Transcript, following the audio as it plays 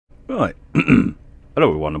Right. Hello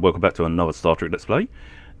everyone and welcome back to another Star Trek Let's Play.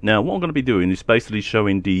 Now what I'm going to be doing is basically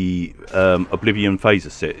showing the Oblivion phaser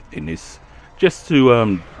set in this, just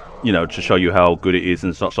to you know, to show you how good it is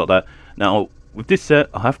and such like that. Now with this set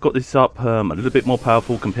I have got this up a little bit more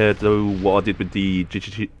powerful compared to what I did with the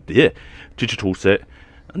digital set.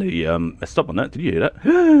 And the messed up on that, did you hear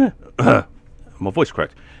that? My voice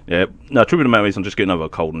cracked. Yeah, no, truth of the matter is I'm just getting over a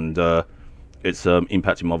cold and it's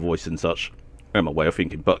impacting my voice and such. And my way of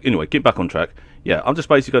thinking. But anyway, get back on track. Yeah, I'm just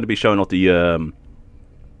basically going to be showing off the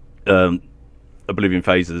Oblivion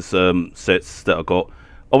phasers sets that I got.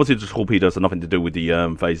 Obviously the torpedoes have nothing to do with the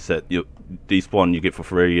phaser set. This one you get for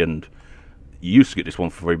free, and you used to get this one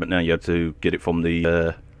for free, but now you have to get it from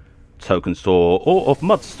the token store or off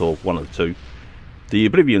Mud store, one of the two. The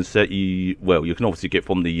Oblivion set, you can obviously get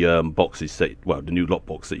from the boxes set, well, the new lot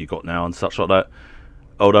box that you got now and such like that.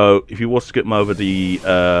 Although if you was to get them over the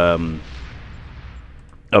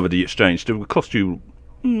exchange, it would cost you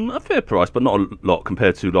a fair price, but not a lot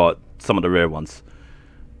compared to like some of the rare ones.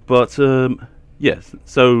 But yes,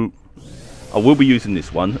 so I will be using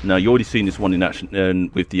this one. Now you already seen this one in action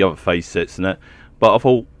with the other phase sets and that, but I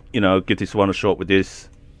thought, you know, give this one a shot with this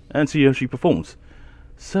and see how she performs.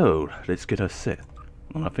 So let's get her set.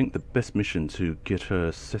 And I think the best mission to get her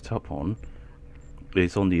set up on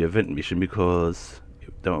is on the event mission, because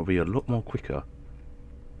that will be a lot more quicker.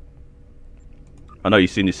 I know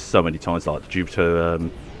you've seen this so many times, like the Jupiter,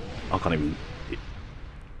 I can't even,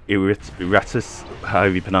 Iratus,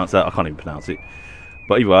 however you pronounce that, I can't even pronounce it.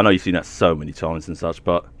 But anyway, I know you've seen that so many times and such,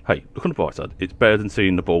 but hey, look on the bright side, it's better than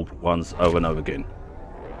seeing the Borg ones over and over again.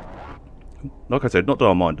 Like I said, not that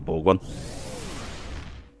I mind the Borg one.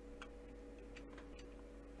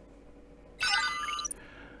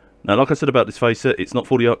 Now, like I said about this phase set, it's not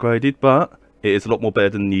fully upgraded, but it is a lot more better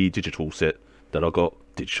than the digital set that I got.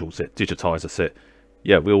 Digitizer set.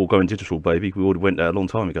 Yeah, we're all going digital, baby. We already went there a long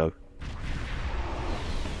time ago.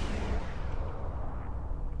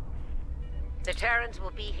 The Terrans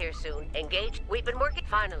will be here soon. Engage. We've been working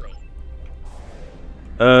finally.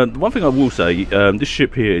 The one thing I will say, this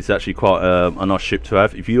ship here is actually quite a nice ship to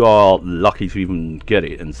have. If you are lucky to even get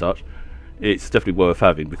it and such, it's definitely worth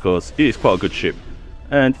having, because it is quite a good ship.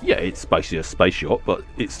 And yeah, it's basically a space yacht, but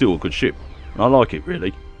it's still a good ship. I like it,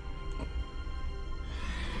 really.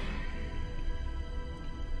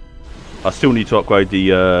 I still need to upgrade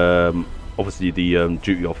the, obviously the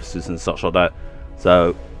duty officers and such like that.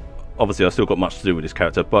 So, obviously I still got much to do with this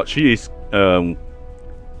character, but she is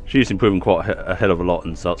improving quite a hell of a lot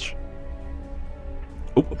and such.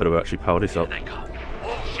 Oh, I better actually power this up. Here they come.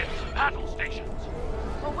 All ships, battle stations.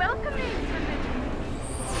 Well, welcome in.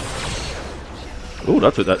 Oh,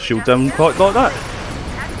 that took that shield down quite like that.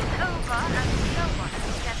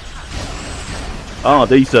 Ah,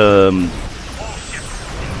 these oh,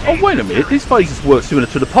 wait a minute, these phases work similar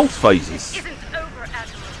to the pulse phases.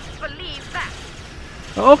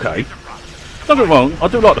 Oh, okay. Don't get me wrong, I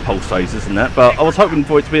do like the pulse phases and that, but I was hoping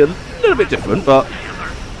for it to be a little bit different, but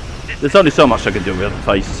there's only so much I can do with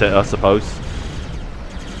the phaser set, I suppose.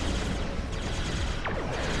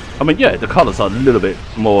 I mean, yeah, the colours are a little bit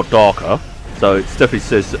more darker, so it definitely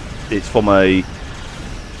says it's from a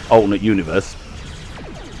alternate universe.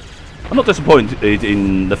 I'm not disappointed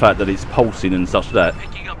in the fact that it's pulsing and such that,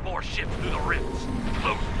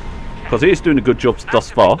 because it is doing a good job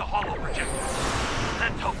thus far.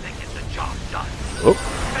 Oh.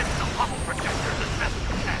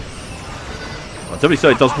 I'll definitely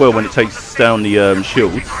say it does well when it takes down the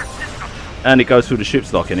shields, and it goes through the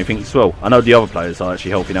ships like anything as well. I know the other players are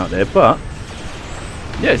actually helping out there, but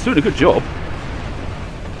yeah, it's doing a good job.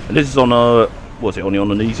 And this is on a, was it only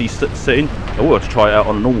on an easy setting? I will have to try it out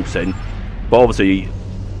on a normal setting, but obviously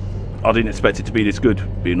I didn't expect it to be this good,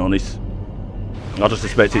 being honest. I just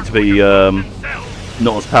expect it to be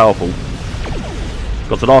not as powerful,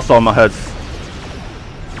 because the last time I had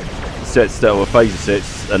sets that were phaser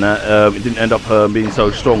sets and that, it didn't end up being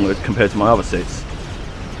so strong compared to my other sets.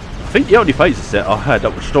 I think the only phaser set I had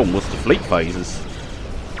that was strong was the fleet phasers.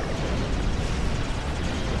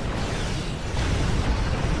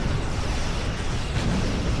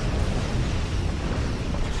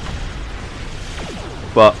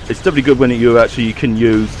 But it's definitely good when you actually can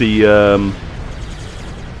use the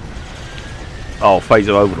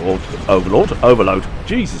phaser overload.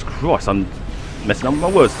 Jesus Christ, I'm messing up with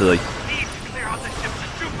my words today.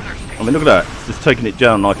 I mean, look at that, it's just taking it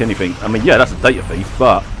down like anything. I mean, yeah, that's a data thief,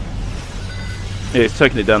 but yeah, it's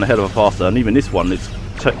taking it down a hell of a faster. And even this one, it's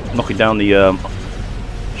knocking down the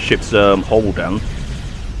ship's hull down,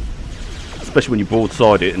 especially when you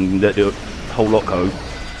broadside it and let the whole lot go.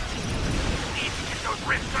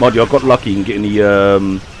 Mind you, I got lucky in getting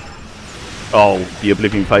the Oh, the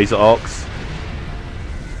Oblivion phaser arcs.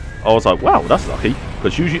 I was like, wow, that's lucky.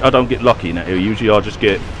 Because usually I don't get lucky in that area. Usually I just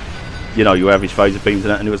get, you know, your average phaser beams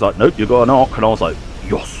and that. And it was like, nope, you got an arc. And I was like,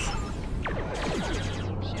 yes.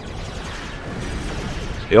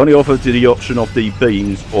 It only offered the option of the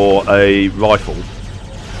beams or a rifle.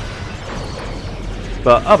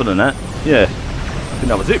 But other than that, yeah, I think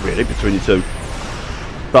that was it really between the two.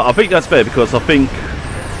 But I think that's fair because I think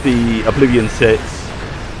the Oblivion sets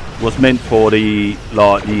was meant for the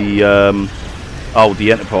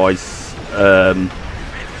the Enterprise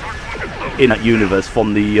in that universe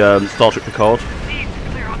from the Star Trek Picard. Need to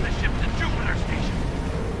clear out the ship to Jupiter Station.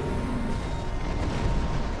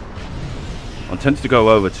 I'm tempted to go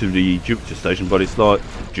over to the Jupiter Station, but it's like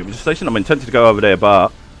Jupiter Station. I'm tempted to go over there,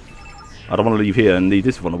 but I don't want to leave here and leave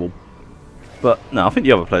this vulnerable. But no, I think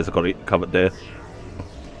the other players have got it covered there.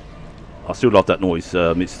 I still love that noise.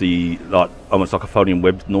 It's the almost like a phonium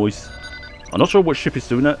web noise. I'm not sure what ship is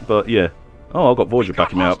doing that, but yeah. Oh, I've got Voyager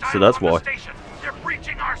backing me up, so that's why. They're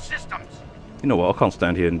breaching our systems. You know what? I can't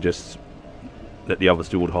stand here and just let the others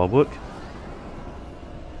do all the hard work.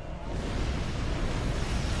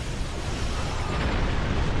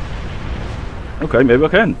 Okay, maybe I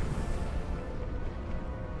can.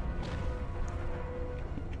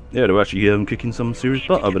 Yeah, they're actually kicking some serious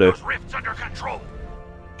butt over there. Rifts under control.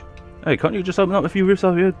 Hey, can't you just open up a few rifts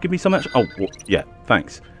over here? Give me some action. Oh, well, yeah,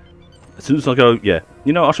 thanks. As soon as I go, yeah.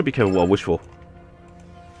 You know, I should be careful what I wish for.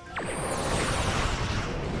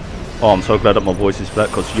 Oh, I'm so glad that my voice is back,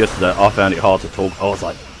 because yesterday I found it hard to talk. I was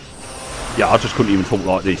like, yeah, I just couldn't even talk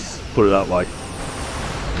like this. Put it that way.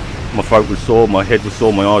 My throat was sore, my head was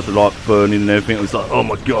sore, my eyes were like burning and everything. It was like, oh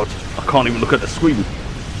my god, I can't even look at the screen.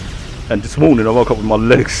 And this morning I woke up with my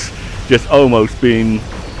legs just almost being...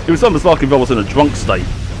 It was almost like if I was in a drunk state.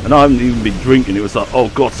 And I haven't even been drinking. It was like, oh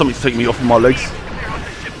god, something's taking me off of my legs.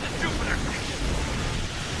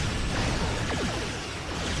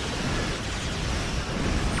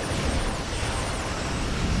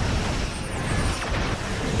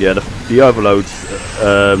 Yeah, the overload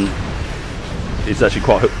is actually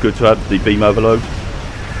quite good to have, the beam overload.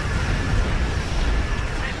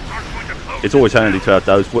 It's always handy to have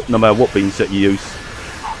those, no matter what beam set you use.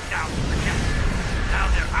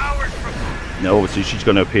 Now, obviously, she's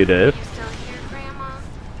going to appear there. You still here, Grandma?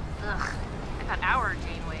 Ugh, I thought our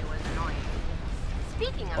Janeway was annoying.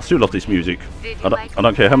 Speaking of, I still love this music. I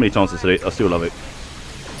don't care how many times I say it, I still love it.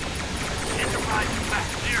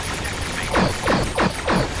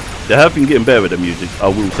 They have been getting better with the music, I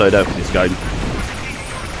will say that for this game.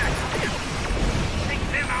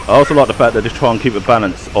 I also like the fact that they try and keep a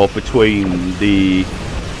balance of between the,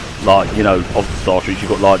 like, you know, of the Star Treks.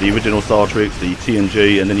 You've got like the original Star Treks, the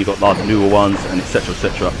TNG, and then you've got like the newer ones, and etc,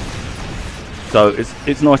 etc. So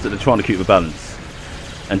it's nice that they're trying to keep a balance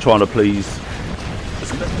and trying to please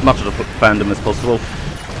as much of the fandom as possible.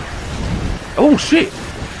 Oh shit!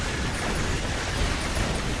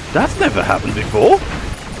 That's never happened before.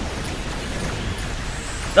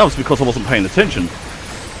 That was because I wasn't paying attention.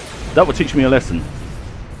 That would teach me a lesson.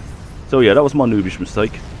 So yeah, that was my noobish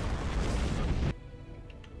mistake.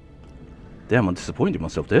 Damn, I'm disappointed in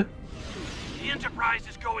myself there. The Enterprise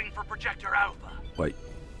is going for Projector Alpha. Wait.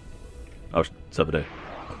 Oh, it's over there.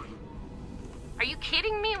 are you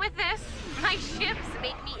kidding me with this? My ships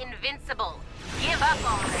make me invincible. Give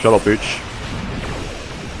up on it. Shut up, bitch.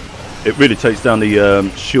 It really takes down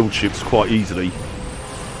the shield ships quite easily.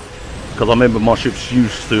 Because I remember my ships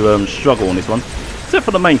used to struggle on this one. Except for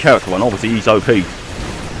the main character one, obviously he's OP. Wait,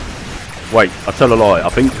 I tell a lie. I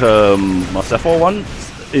think my Sapphire one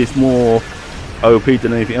is more OP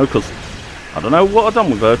than anything else. Because I don't know what I've done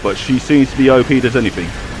with her, but she seems to be OP as anything.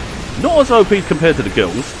 Not as OP compared to the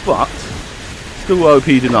girls, but still OP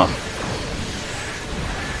enough.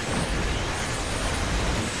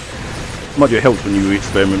 Mind you, it helps when you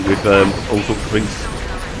experiment with all sorts of things.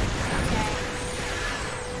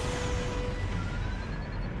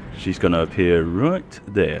 She's going to appear right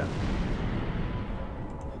there.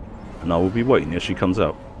 And I will be waiting as she comes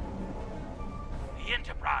out. The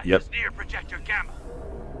Enterprise Yep. is near Projector Gamma.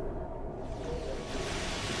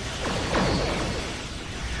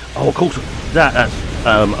 Oh, of course, that's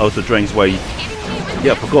also drains away.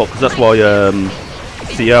 Yeah, I forgot, because that's why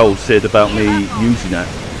CL said about me using that.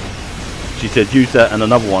 She said use that and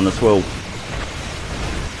another one as well.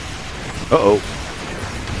 Uh-oh.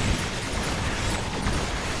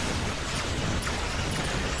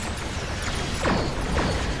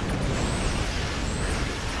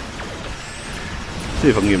 See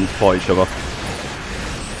if I can get them to fight each other.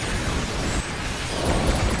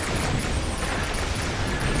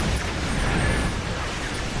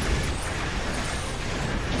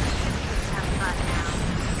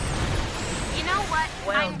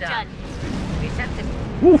 Well I'm done.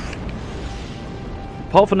 Receptive. Woof.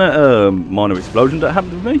 Apart from that minor explosion that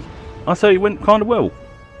happened to me, I say it went kind of well.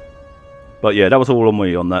 But yeah, that was all on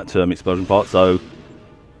me on that explosion part, so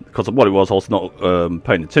because of what it was, I was not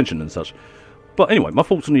paying attention and such. But anyway, my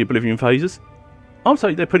thoughts on the Oblivion phases. I would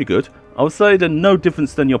say they're pretty good. I would say they're no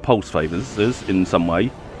difference than your pulse phases in some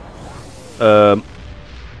way. I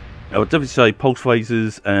would definitely say pulse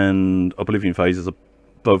phases and Oblivion phases are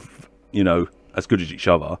both, you know, as good as each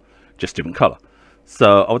other, just different colour.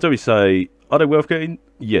 So I would definitely say, are they worth getting?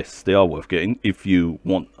 Yes, they are worth getting if you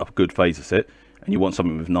want a good phaser set and you want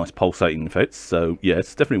something with nice pulsating effects. So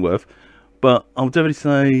yes, definitely worth. But I would definitely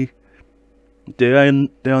say they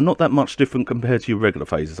are not that much different compared to your regular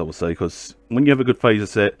phasers, I would say, because when you have a good phaser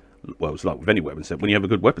set, well, it's like with any weapon set, when you have a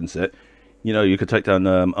good weapon set, you know, you could take down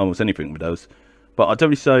almost anything with those. But I'd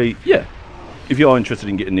definitely say, yeah, if you are interested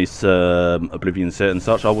in getting this Oblivion set and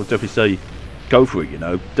such, I would definitely say go for it, you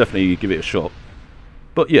know, definitely give it a shot.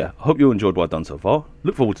 But yeah, I hope you enjoyed what I've done so far.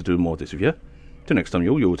 Look forward to doing more of this with you. Till next time,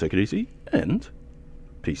 you all take it easy, and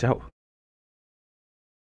peace out.